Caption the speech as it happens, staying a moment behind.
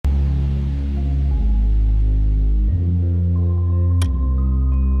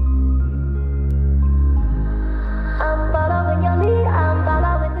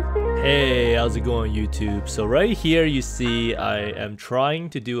how's it going YouTube? So right here you see I am trying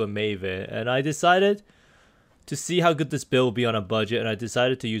to do a Maven, and I decided to see how good this build will be on a budget, and I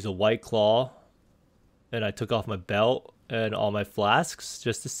decided to use a white claw, and I took off my belt and all my flasks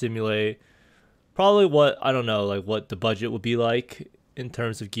just to simulate probably what, I don't know, like what the budget would be like in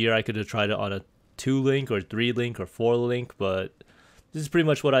terms of gear. I could have tried it on a 2-link or 3-link or 4-link, but this is pretty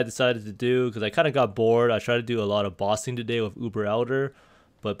much what I decided to do because I kind of got bored. I tried to do a lot of bossing today with Uber Elder,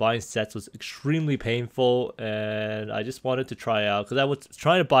 but buying sets was extremely painful, and I just wanted to try out because I was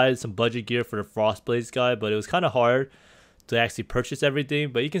trying to buy some budget gear for the Frostblades guy, but it was kind of hard to actually purchase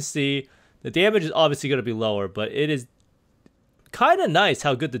everything. But you can see the damage is obviously going to be lower, but it is kind of nice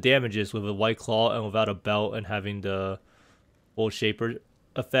how good the damage is with a white claw and without a belt and having the full shaper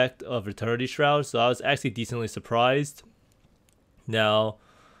effect of Eternity Shroud. So I was actually decently surprised. Now,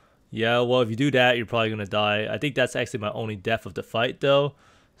 yeah, well, if you do that, you're probably going to die. I think that's actually my only death of the fight, though.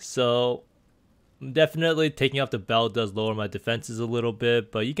 So, definitely taking off the belt does lower my defenses a little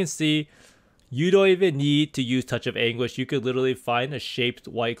bit. But you can see, you don't even need to use Touch of Anguish. You could literally find a shaped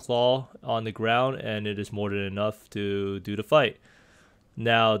white claw on the ground, and it is more than enough to do the fight.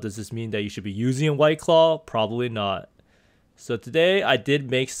 Now, does this mean that you should be using a white claw? Probably not. So today, I did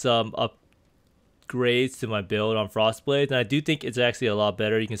make some upgrades to my build on Frostblades, and I do think it's actually a lot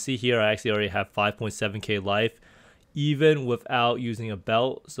better. You can see here I actually already have 5.7k life even without using a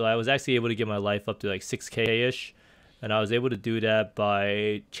belt, so I was actually able to get my life up to like 6k ish, and I was able to do that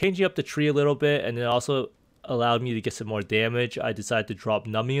by changing up the tree a little bit, and it also allowed me to get some more damage. I decided to drop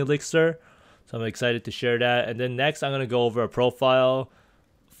numbing elixir, so I'm excited to share that. And then next I'm going to go over a profile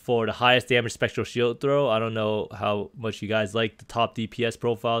for the highest damage spectral shield throw. I don't know how much you guys like the top DPS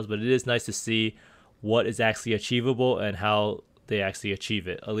profiles, but it is nice to see what is actually achievable and how they actually achieve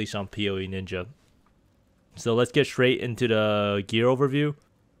it, at least on Poe.ninja. So let's get straight into the gear overview.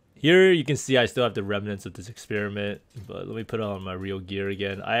 Here you can see I still have the remnants of this experiment, but let me put on my real gear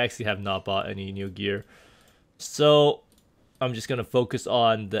again. I actually have not bought any new gear. So I'm just going to focus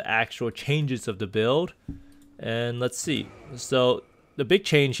on the actual changes of the build, and let's see. So the big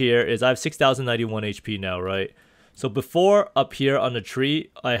change here is I have 6,091 HP now, right? So before, up here on the tree,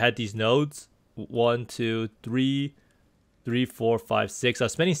 I had these nodes. 1, 2, 3, 4, 5, 6. I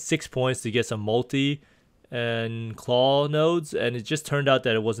was spending 6 points to get some multi and claw nodes, and it just turned out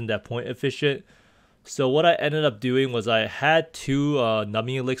that it wasn't that point efficient. So what I ended up doing was I had 2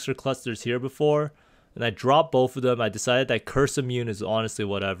 numbing elixir clusters here before, and I dropped both of them. I decided that curse immune is honestly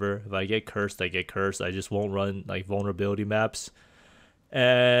whatever. If I get cursed, I get cursed. I just won't run like vulnerability maps.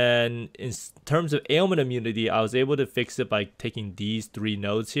 And in terms of ailment immunity, I was able to fix it by taking these 3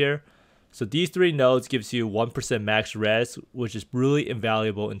 nodes here. So these 3 nodes gives you 1% max res, which is really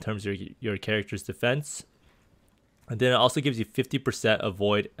invaluable in terms of your character's defense. And then it also gives you 50%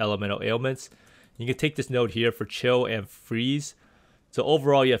 avoid elemental ailments. You can take this node here for chill and freeze. So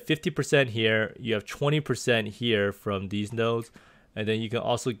overall you have 50% here, you have 20% here from these nodes, and then you can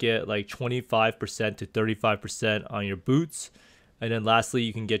also get like 25% to 35% on your boots. And then lastly,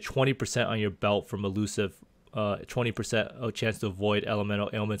 you can get 20% on your belt from elusive. 20% chance to avoid elemental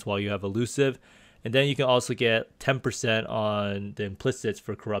ailments while you have elusive, and then you can also get 10% on the implicits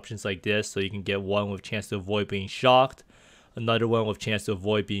for corruptions like this. So you can get one with chance to avoid being shocked, another one with chance to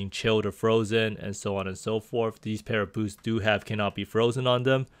avoid being chilled or frozen, and so on and so forth. These pair of boosts do have cannot be frozen on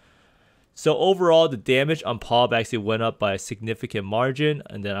them. So overall, the damage on Pob actually went up by a significant margin,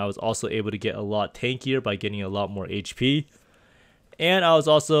 and then I was also able to get a lot tankier by getting a lot more HP. And I was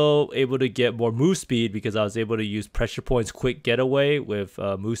also able to get more move speed because I was able to use Pressure Point's quick getaway with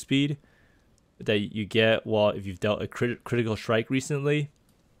move speed that you get if you've dealt a critical strike recently.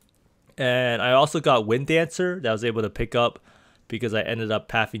 And I also got Wind Dancer that I was able to pick up because I ended up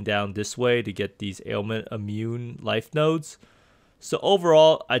pathing down this way to get these ailment immune life nodes. So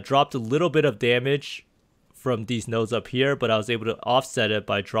overall, I dropped a little bit of damage from these nodes up here, but I was able to offset it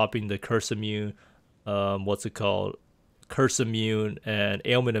by dropping the curse immune, curse immune and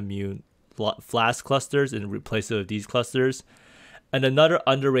ailment immune flask clusters and replace it with these clusters. And another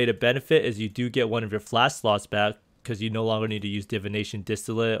underrated benefit is you do get one of your flask slots back because you no longer need to use divination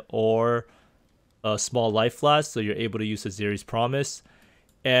distillate or a small life flask, so you're able to use Aziri's Promise.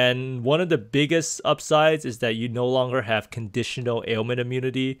 And one of the biggest upsides is that you no longer have conditional ailment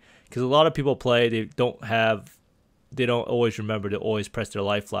immunity, because a lot of people play, they don't always remember to always press their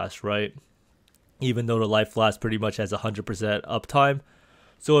life flask, right? Even though the life flask pretty much has 100% uptime.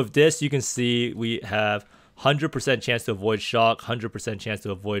 So with this, you can see we have 100% chance to avoid shock, 100% chance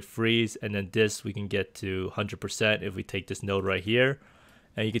to avoid freeze, and then this we can get to 100% if we take this node right here.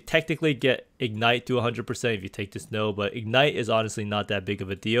 And you could technically get Ignite to 100% if you take this node, but Ignite is honestly not that big of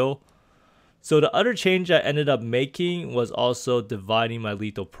a deal. So the other change I ended up making was also dividing my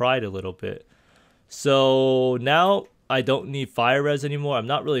lethal pride a little bit. So now I don't need fire res anymore. I'm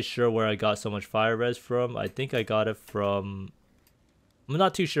not really sure where I got so much fire res from. I think I got it from... I'm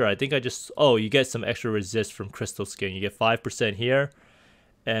not too sure. I think I just... Oh, you get some extra resist from crystal skin. You get 5% here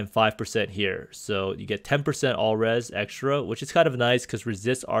and 5% here. So you get 10% all res extra, which is kind of nice because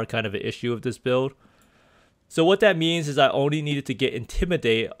resists are kind of an issue of this build. So what that means is I only needed to get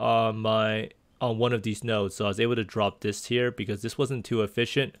Intimidate on one of these nodes. So I was able to drop this here because this wasn't too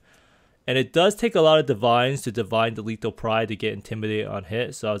efficient. And it does take a lot of divines to divine the lethal pride to get Intimidate on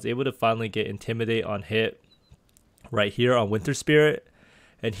hit. So I was able to finally get Intimidate on hit right here on Winter Spirit.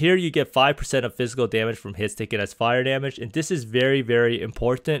 And here you get 5% of physical damage from hits taken as fire damage. And this is very, very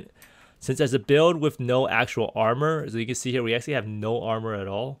important since as a build with no actual armor, as you can see here, we actually have no armor at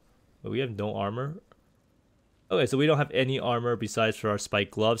all. We have no armor. Okay, so we don't have any armor besides for our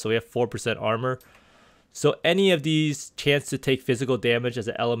spike gloves. So we have 4% armor. So any of these chance to take physical damage as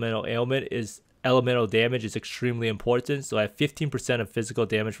an elemental damage is extremely important. So I have 15% of physical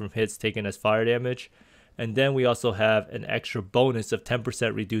damage from hits taken as fire damage. And then we also have an extra bonus of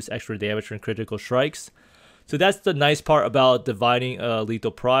 10% reduced extra damage from critical strikes. So that's the nice part about dividing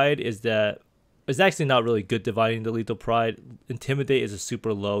lethal pride, is that it's actually not really good dividing the lethal pride. Intimidate is a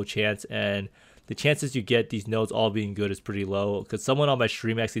super low chance, and the chances you get these nodes all being good is pretty low, because someone on my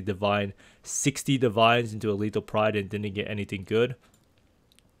stream actually divined 60 divines into a lethal pride and didn't get anything good.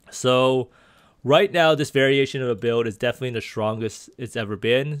 So right now, this variation of a build is definitely the strongest it's ever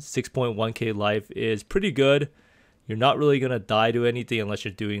been. 6.1k life is pretty good. You're not really going to die to anything unless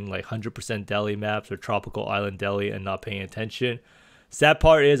you're doing like 100% deli maps or tropical island deli and not paying attention. Sad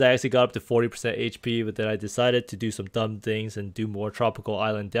part is I actually got up to 40% HP, but then I decided to do some dumb things and do more tropical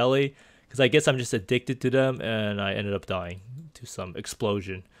island deli, because I guess I'm just addicted to them, and I ended up dying to some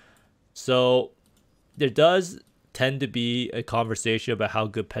explosion. So there does tend to be a conversation about how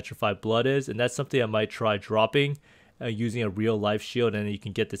good Petrified Blood is, and that's something I might try dropping using a real life shield, and then you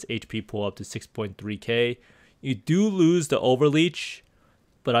can get this HP pull up to 6.3k. You do lose the Overleech,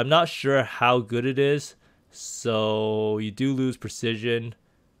 but I'm not sure how good it is. So you do lose precision.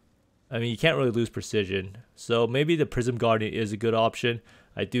 I mean, you can't really lose precision. So maybe the Prism Guardian is a good option.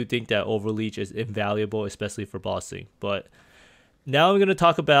 I do think that Overleech is invaluable, especially for bossing. But now I'm going to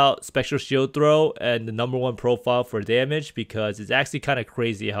talk about Spectral Shield Throw and the #1 profile for damage, because it's actually kind of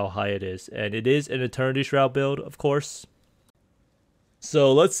crazy how high it is. And it is an Eternity Shroud build, of course.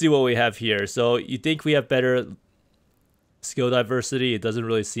 So let's see what we have here. So you think we have better skill diversity? It doesn't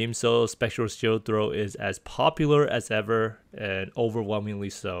really seem so. Spectral Shield Throw is as popular as ever, and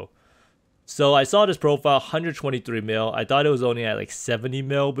overwhelmingly so. So I saw this profile, 123 mil. I thought it was only at like 70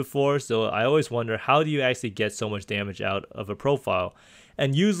 mil before. So I always wonder, how do you actually get so much damage out of a profile?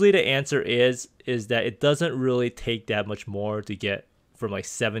 And usually the answer is that it doesn't really take that much more to get from like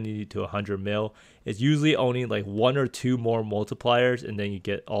 70 to 100 mil. It's usually only like 1 or 2 more multipliers, and then you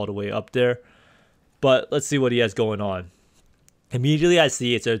get all the way up there. But let's see what he has going on. Immediately I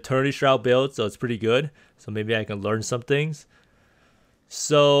see it's an Eternity Shroud build, so it's pretty good. So maybe I can learn some things.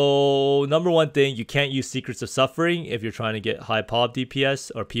 So #1 thing, you can't use Secrets of Suffering if you're trying to get high pop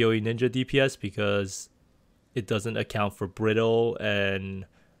DPS or Poe.ninja DPS, because it doesn't account for brittle and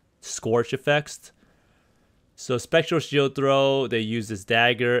scorch effects. So Spectral Shield Throw, they use this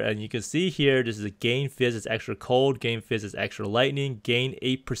dagger, and you can see here, this is a gain Fizz is extra cold, gain Fizz is extra lightning, gain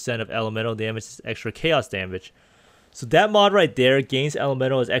 8% of elemental damage is extra chaos damage. So that mod right there, gains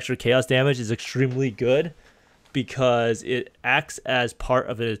elemental as extra chaos damage, is extremely good, because it acts as part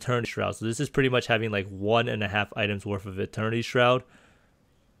of an Eternity Shroud. So this is pretty much having like 1.5 items worth of Eternity Shroud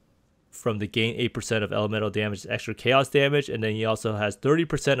from the gain 8% of elemental damage, extra chaos damage, and then he also has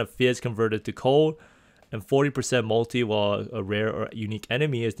 30% of Fizz converted to cold, and 40% multi while a rare or unique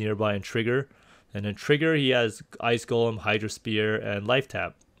enemy is nearby and trigger. And then trigger, he has Ice Golem, Hydro Spear, and Life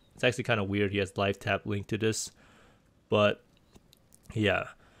Tap. It's actually kind of weird he has Life Tap linked to this, but yeah.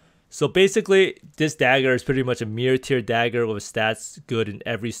 So basically, this dagger is pretty much a mirror tier dagger with stats good in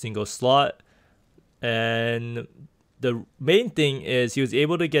every single slot. And the main thing is he was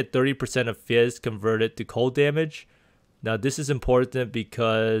able to get 30% of Fizz converted to cold damage. Now this is important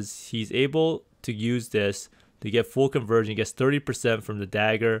because he's able to use this to get full conversion. He gets 30% from the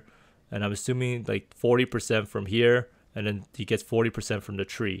dagger, and I'm assuming like 40% from here, and then he gets 40% from the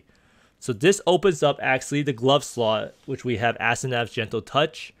tree. So this opens up actually the glove slot, which we have Asenav's Gentle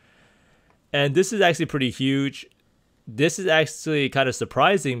Touch. And this is actually pretty huge. This is actually kind of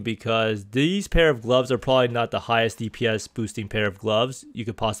surprising, because these pair of gloves are probably not the highest DPS boosting pair of gloves you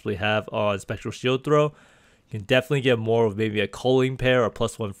could possibly have on Spectral Shield Throw. You can definitely get more of maybe a culling pair or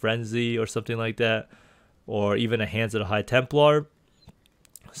 +1 frenzy or something like that, or even a Hands of the High Templar.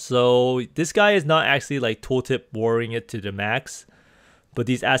 So this guy is not actually like tooltip warring it to the max, but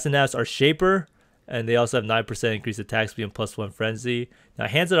these Asenaths are Shaper, and they also have 9% increased attack speed and +1 frenzy. Now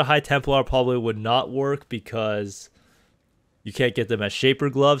Hands of the High Templar probably would not work because you can't get them as Shaper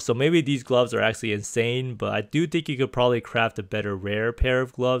gloves, so maybe these gloves are actually insane, but I do think you could probably craft a better rare pair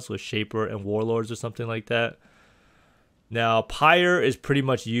of gloves with Shaper and Warlords or something like that. Now Pyre is pretty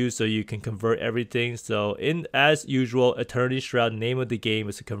much used so you can convert everything. So as usual, Eternity Shroud, name of the game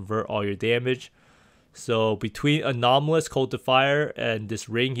is to convert all your damage. So between Anomalous, Cold to Fire, and this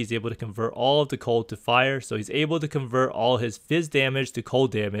ring, he's able to convert all of the cold to fire. So he's able to convert all his fizz damage to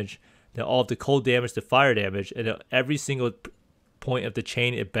cold damage, then all of the cold damage to fire damage, and at every single point of the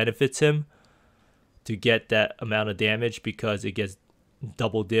chain it benefits him to get that amount of damage because it gets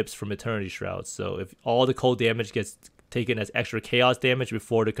double dips from Eternity Shroud. So if all the cold damage gets taken as extra chaos damage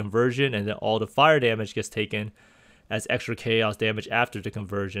before the conversion, and then all the fire damage gets taken as extra chaos damage after the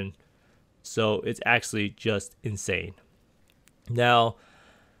conversion. So it's actually just insane. Now,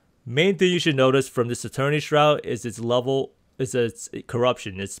 main thing you should notice from this Eternity Shroud is its level, is its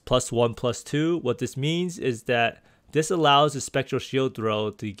corruption. It's +1, +2. What this means is that this allows the Spectral Shield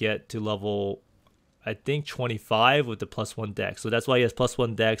Throw to get to level, I think, 25 with the +1 dex. So that's why he has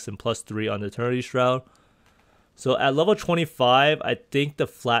 +1 dex and +3 on the Eternity Shroud. So at level 25, I think the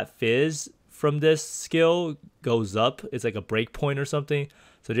flat fizz from this skill goes up. It's like a breakpoint or something.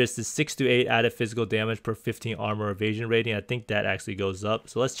 So there's this 6 to 8 added physical damage per 15 armor evasion rating. I think that actually goes up.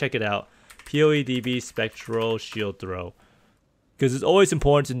 So let's check it out. Poe.ninja Spectral Shield Throw. Because it's always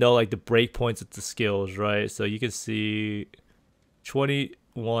important to know like the breakpoints of the skills, right? So you can see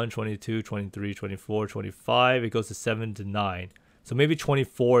 21, 22, 23, 24, 25. It goes to 7 to 9. So maybe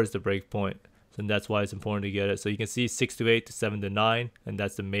 24 is the breakpoint. So that's why it's important to get it. So you can see 6 to 8 to 7 to 9. And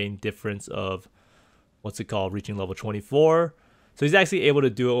that's the main difference of, what's it called, reaching level 24. So he's actually able to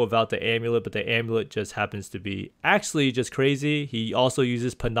do it without the amulet, but the amulet just happens to be actually just crazy. He also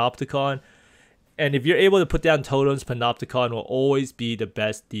uses Panopticon. And if you're able to put down totems, Panopticon will always be the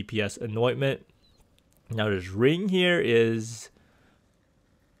best DPS anointment. Now this ring here is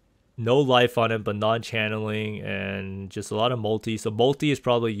no life on it, but non-channeling and just a lot of multi. So multi is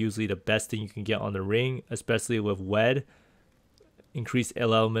probably usually the best thing you can get on the ring, especially with Wed. Increased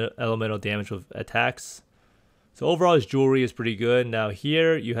elemental damage with attacks. So overall his jewelry is pretty good. Now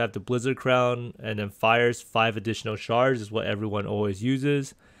here you have the Blizzard Crown, and then fires 5 additional shards is what everyone always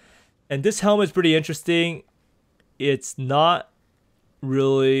uses. And this helmet is pretty interesting. It's not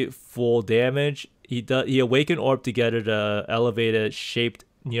really full damage. He awakened orb together to elevated shaped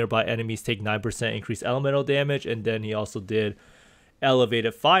nearby enemies take 9% increased elemental damage, and then he also did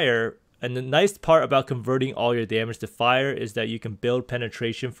elevated fire. And the nice part about converting all your damage to fire is that you can build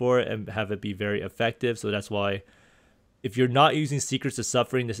penetration for it and have it be very effective. So that's why if you're not using Secrets of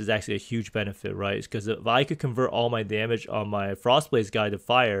Suffering, this is actually a huge benefit, right? Because if I could convert all my damage on my Frostblaze guy to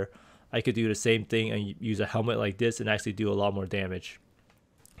fire, I could do the same thing and use a helmet like this and actually do a lot more damage.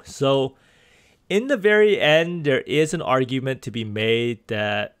 So in the very end, there is an argument to be made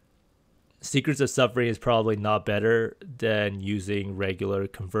that Secrets of Suffering is probably not better than using regular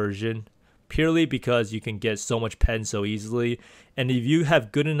conversion, purely because you can get so much pen so easily. And if you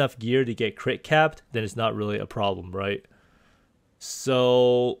have good enough gear to get crit capped, then it's not really a problem, right?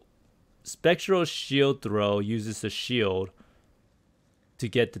 So Spectral Shield Throw uses the shield to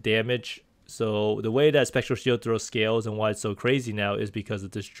get the damage. So the way that Spectral Shield Throw scales and why it's so crazy now is because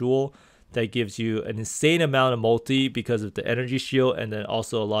of this jewel that gives you an insane amount of multi because of the energy shield, and then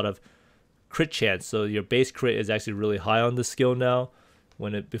also a lot of crit chance. So your base crit is actually really high on this skill now,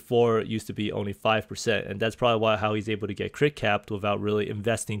 when it before it used to be only 5%, and that's probably how he's able to get crit capped without really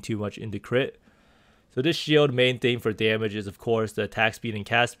investing too much into crit. So this shield, main thing for damage is of course the attack speed and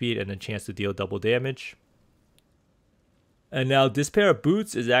cast speed, and the chance to deal double damage. And now this pair of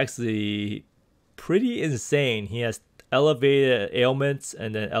boots is actually pretty insane. He has elevated ailments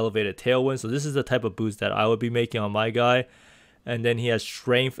and then elevated tailwind. So this is the type of boots that I would be making on my guy. And then he has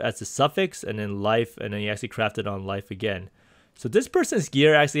strength as the suffix, and then life, and then he actually crafted on life again. So this person's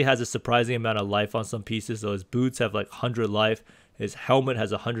gear actually has a surprising amount of life on some pieces. So his boots have like 100 life, his helmet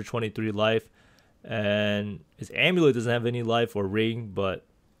has 123 life, and his amulet doesn't have any life or ring. But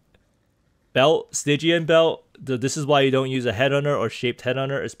belt, Stygian belt, this is why you don't use a headhunter or shaped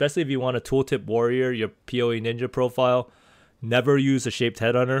headhunter, especially if you want a tooltip warrior, your Poe.ninja profile. Never use a shaped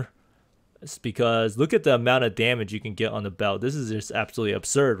headhunter. It's because look at the amount of damage you can get on the belt. This is just absolutely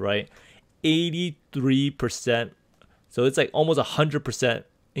absurd, right? 83%. So it's like almost 100%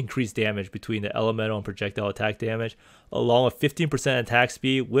 increased damage between the elemental and projectile attack damage, along with 15% attack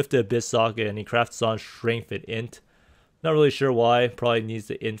speed with the Abyss Socket, and he crafts on Strength and Int. Not really sure why. Probably needs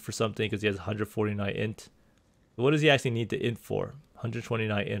the Int for something because he has 149 Int. What does he actually need the Int for?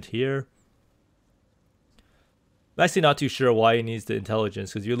 129 Int here. I'm actually not too sure why he needs the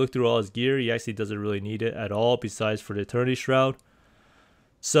Intelligence, because you look through all his gear, he actually doesn't really need it at all besides for the Eternity Shroud.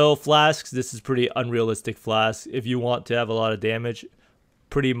 So Flasks, this is pretty unrealistic Flask. If you want to have a lot of damage,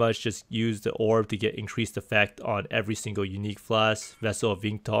 pretty much just use the orb to get increased effect on every single unique Flask. Vessel of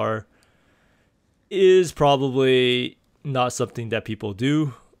Vinktar is probably not something that people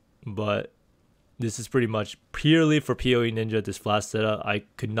do, but this is pretty much purely for Poe.ninja, this Flask setup. I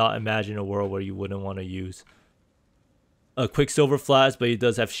could not imagine a world where you wouldn't want to use a Quicksilver Flask, but he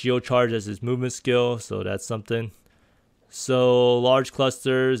does have Shield Charge as his movement skill, so that's something. So large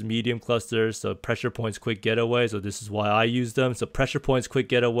clusters, medium clusters, so pressure points, quick getaway. So this is why I use them. So pressure points, quick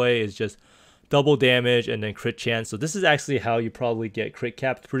getaway is just double damage and then crit chance. So this is actually how you probably get crit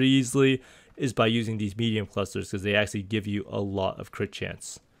capped pretty easily, is by using these medium clusters, because they actually give you a lot of crit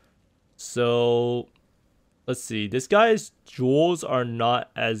chance. So let's see. This guy's jewels are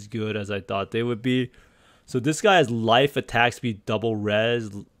not as good as I thought they would be. So this guy has life, attack speed, double res.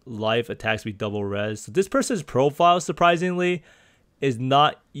 Life, attack speed, double res. So this person's profile, surprisingly, is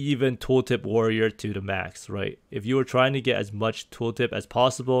not even tooltip warrior to the max, right? If you were trying to get as much tooltip as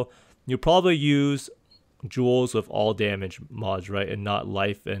possible, you probably use jewels with all damage mods, right? And not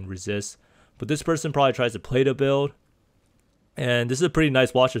life and resist. But this person probably tries to play the build. And this is a pretty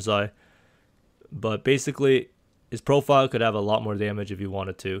nice Watcher's Eye. But basically, his profile could have a lot more damage if you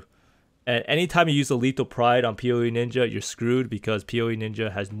wanted to. And anytime you use a Lethal Pride on Poe.ninja, you're screwed, because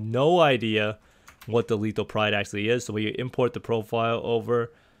Poe.ninja has no idea what the Lethal Pride actually is. So when you import the profile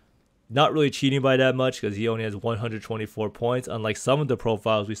over, not really cheating by that much, because he only has 124 points, unlike some of the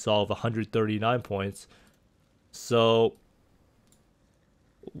profiles we saw of 139 points. So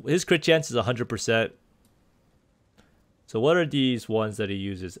his crit chance is 100%. So what are these ones that he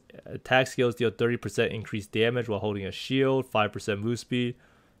uses? Attack skills deal 30% increased damage while holding a shield, 5% move speed.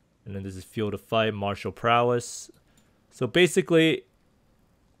 And then this is Field of Fight, Martial Prowess. So basically,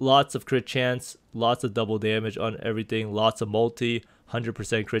 lots of crit chance, lots of double damage on everything, lots of multi,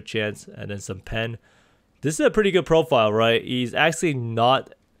 100% crit chance, and then some pen. This is a pretty good profile, right? He's actually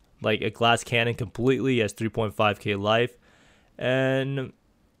not like a glass cannon completely. He has 3.5k life. And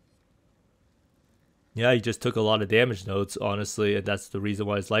yeah, he just took a lot of damage notes, honestly, and that's the reason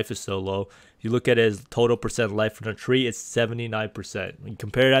why his life is so low. You look at his total percent life from the tree, it's 79%. When you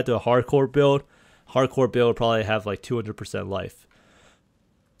compare that to a hardcore build would probably have like 200% life.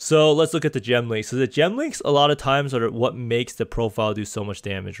 So let's look at the gem links. So the gem links a lot of times are what makes the profile do so much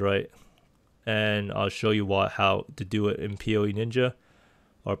damage, right? And I'll show you how to do it in Poe.ninja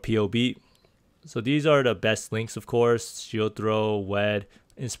or POB. So these are the best links, of course. Shield Throw, Wed,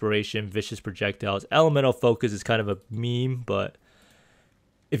 Inspiration, Vicious Projectiles. Elemental Focus is kind of a meme, but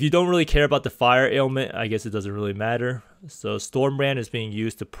if you don't really care about the fire ailment, I guess it doesn't really matter. So Stormbrand is being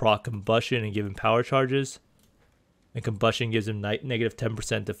used to proc Combustion and give him power charges. And Combustion gives him negative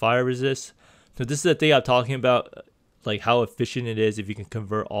 10% to fire resist. So this is the thing I'm talking about, like how efficient it is if you can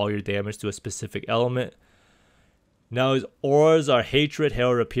convert all your damage to a specific element. Now his auras are Hatred,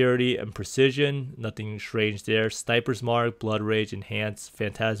 Herald of Purity, and Precision. Nothing strange there. Sniper's Mark, Blood Rage, Enhance,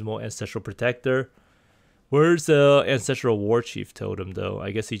 Phantasmal, Ancestral Protector. Where's the Ancestral War Chief totem though?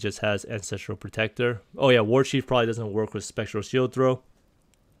 I guess he just has Ancestral Protector. Oh yeah, War Chief probably doesn't work with Spectral Shield Throw.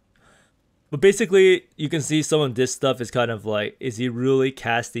 But basically, you can see some of this stuff is kind of like, is he really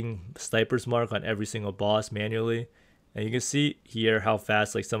casting Sniper's Mark on every single boss manually? And you can see here how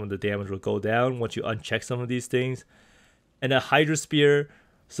fast like some of the damage will go down once you uncheck some of these things. And a Hydra Spear.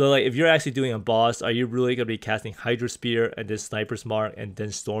 So like if you're actually doing a boss, are you really going to be casting Hydra Spear and then Sniper's Mark and then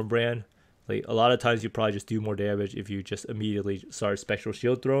Stormbrand? Like a lot of times you probably just do more damage if you just immediately start Spectral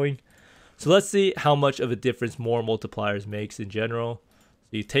Shield throwing. So let's see how much of a difference more multipliers makes in general.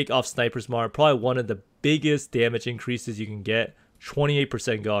 So you take off Sniper's Mark, probably one of the biggest damage increases you can get.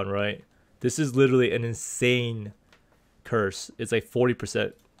 28% gone, right? This is literally an insane curse. It's like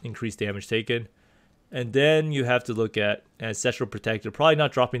 40% increased damage taken. And then you have to look at Ancestral Protector, probably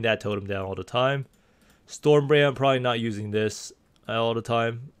not dropping that totem down all the time. Stormbrand, probably not using this all the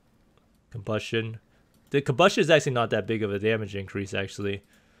time. Combustion. The Combustion is actually not that big of a damage increase, actually.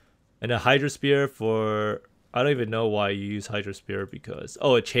 And a Hydra Spear for... I don't even know why you use Hydra Spear because...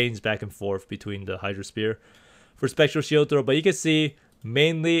 Oh, it chains back and forth between the Hydra Spear. For Spectral Shield Throw. But you can see,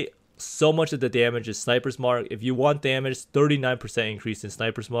 mainly, so much of the damage is Sniper's Mark. If you want damage, 39% increase in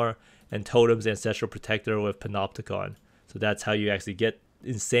Sniper's Mark. And Totem's Ancestral Protector with Panopticon. So that's how you actually get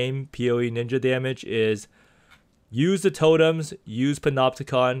insane Poe.ninja damage is use the totems, use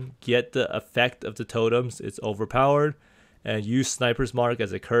Panopticon, get the effect of the totems, it's overpowered, and use Sniper's Mark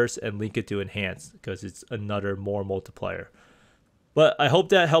as a curse and link it to enhance because it's another more multiplier. But I hope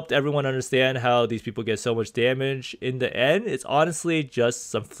that helped everyone understand how these people get so much damage. In the end, it's honestly just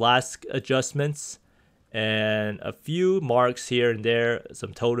some Flask adjustments and a few marks here and there,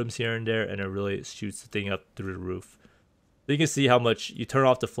 some totems here and there, and it really shoots the thing up through the roof. You can see how much you turn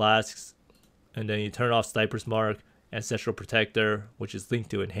off the Flasks, and then you turn off Sniper's Mark, Ancestral Protector, which is linked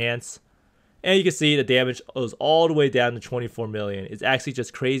to Enhance. And you can see the damage goes all the way down to 24 million. It's actually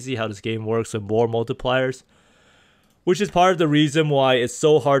just crazy how this game works with more multipliers, which is part of the reason why it's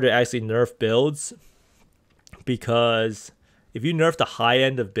so hard to actually nerf builds. Because if you nerf the high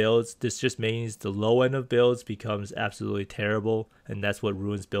end of builds, this just means the low end of builds becomes absolutely terrible, and that's what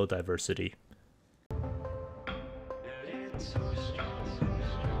ruins build diversity.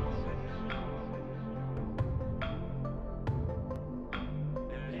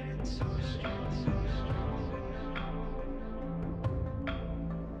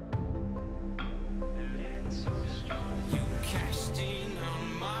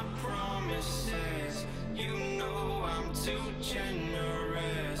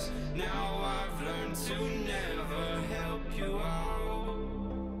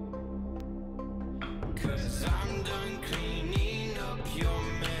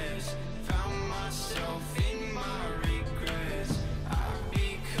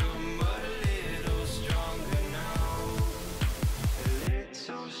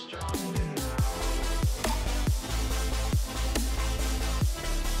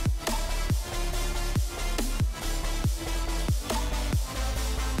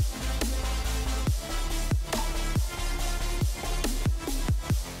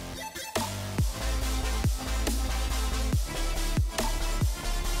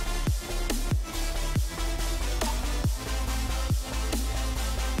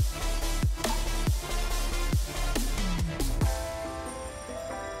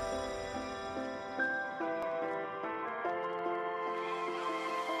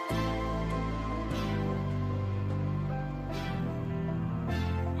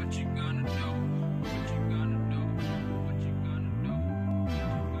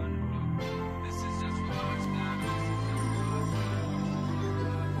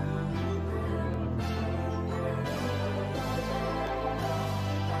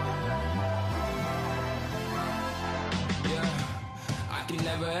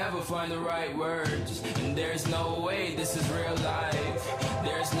 Never ever find the right words, and there's no way this is real life.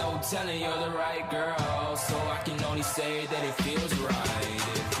 There's no telling you're the right girl, so I can only say that it feels right.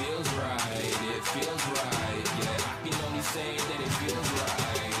 It feels right, it feels right. Yeah, I can only say that it feels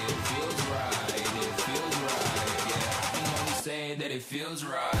right. It feels right, it feels right. Yeah, I can only say that it feels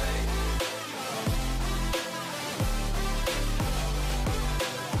right.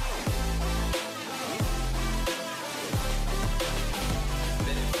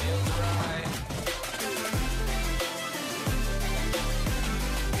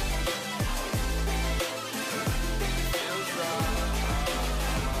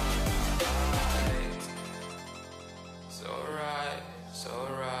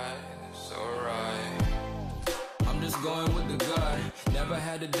 Going with the gut, never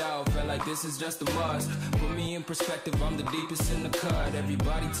had a doubt, felt like this is just a must. Put me in perspective, I'm the deepest in the cut.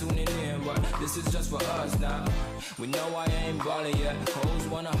 Everybody tuning in, but this is just for us now. We know I ain't ballin' yet, hoes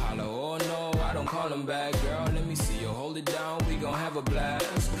wanna holler, oh no, I don't call them back. Girl, let me see you hold it down, we gon' have a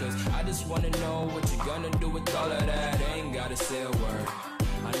blast. Cause I just wanna know what you gonna do with all of that. Ain't gotta say a word,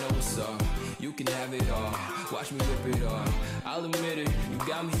 I know what's up. You can have it all, watch me rip it off. I'll admit it, you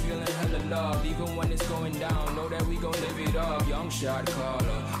got me feeling hella loved. Even when it's going down, know that we gon' live it up. Young shot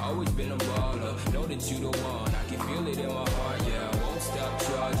caller, always been a baller. Know that you the one, I can feel it in my heart. Yeah, I won't stop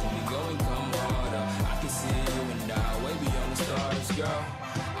charging me, go and come harder. I can see you and I, way beyond the stars, girl.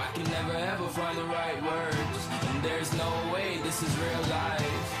 I can never ever find the right words, and there's no way this is real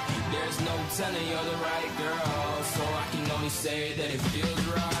life. There's no telling you're the right girl, so I can only say that it feels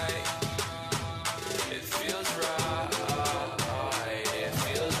right. It feels right. It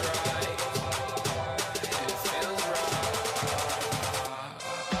feels right. It feels right.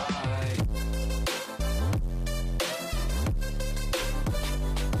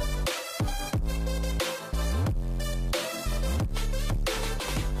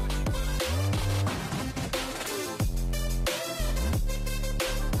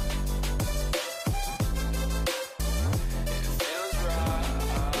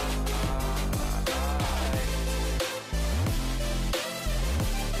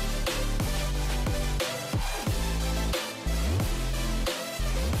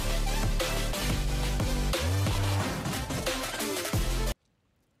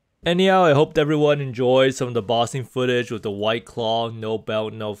 Anyhow, I hope everyone enjoyed some of the bossing footage with the white claw, no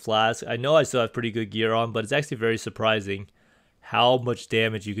belt, no flask. I know I still have pretty good gear on, but it's actually very surprising how much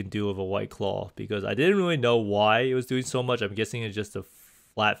damage you can do with a white claw, because I didn't really know why it was doing so much. I'm guessing it's just a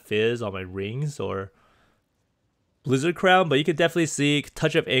flat fizz on my rings or Blizzard Crown, but you can definitely see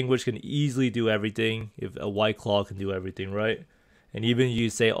Touch of Anguish can easily do everything if a white claw can do everything, right? And even you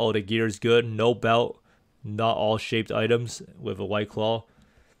say, oh, the gear is good, no belt, not all shaped items with a white claw.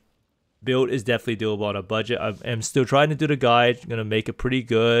 Build is definitely doable on a budget. I'm still trying to do the guide. I'm gonna make it pretty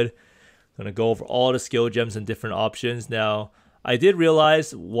good. Gonna go over all the skill gems and different options. Now, I did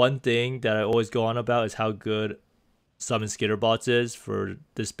realize one thing that I always go on about is how good Summon Skitterbots is for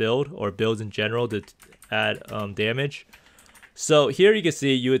this build, or builds in general, to add damage. So here you can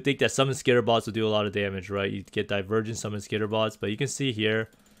see, you would think that Summon Skitterbots would do a lot of damage, right? You'd get Divergent Summon Skitterbots, but you can see here,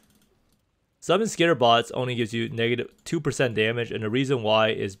 Summon Skitterbots only gives you negative 2% damage, and the reason why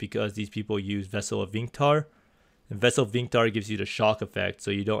is because these people use Vessel of Vinctar. And Vessel of Vinctar gives you the shock effect,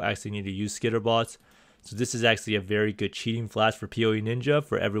 so you don't actually need to use Skitterbots. So this is actually a very good cheating flask for Poe.ninja,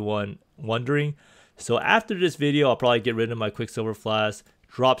 for everyone wondering. So after this video, I'll probably get rid of my Quicksilver Flask,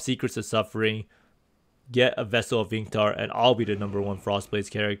 drop Secrets of Suffering, get a Vessel of Vinctar, and I'll be the #1 Frostblades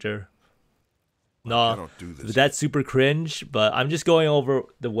character. Nah, that's super cringe, but I'm just going over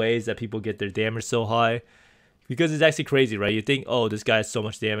the ways that people get their damage so high, because it's actually crazy, right? You think, oh, this guy has so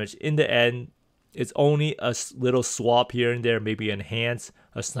much damage. In the end, it's only a little swap here and there, maybe enhance,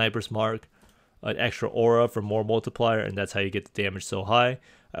 a sniper's mark, an extra aura for more multiplier, and that's how you get the damage so high.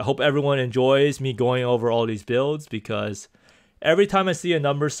 I hope everyone enjoys me going over all these builds, because every time I see a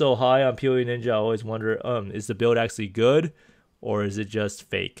number so high on Poe.ninja, I always wonder, is the build actually good, or is it just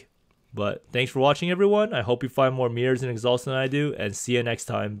fake? But thanks for watching, everyone. I hope you find more mirrors and exalts than I do, and see you next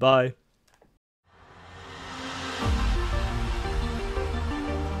time. Bye.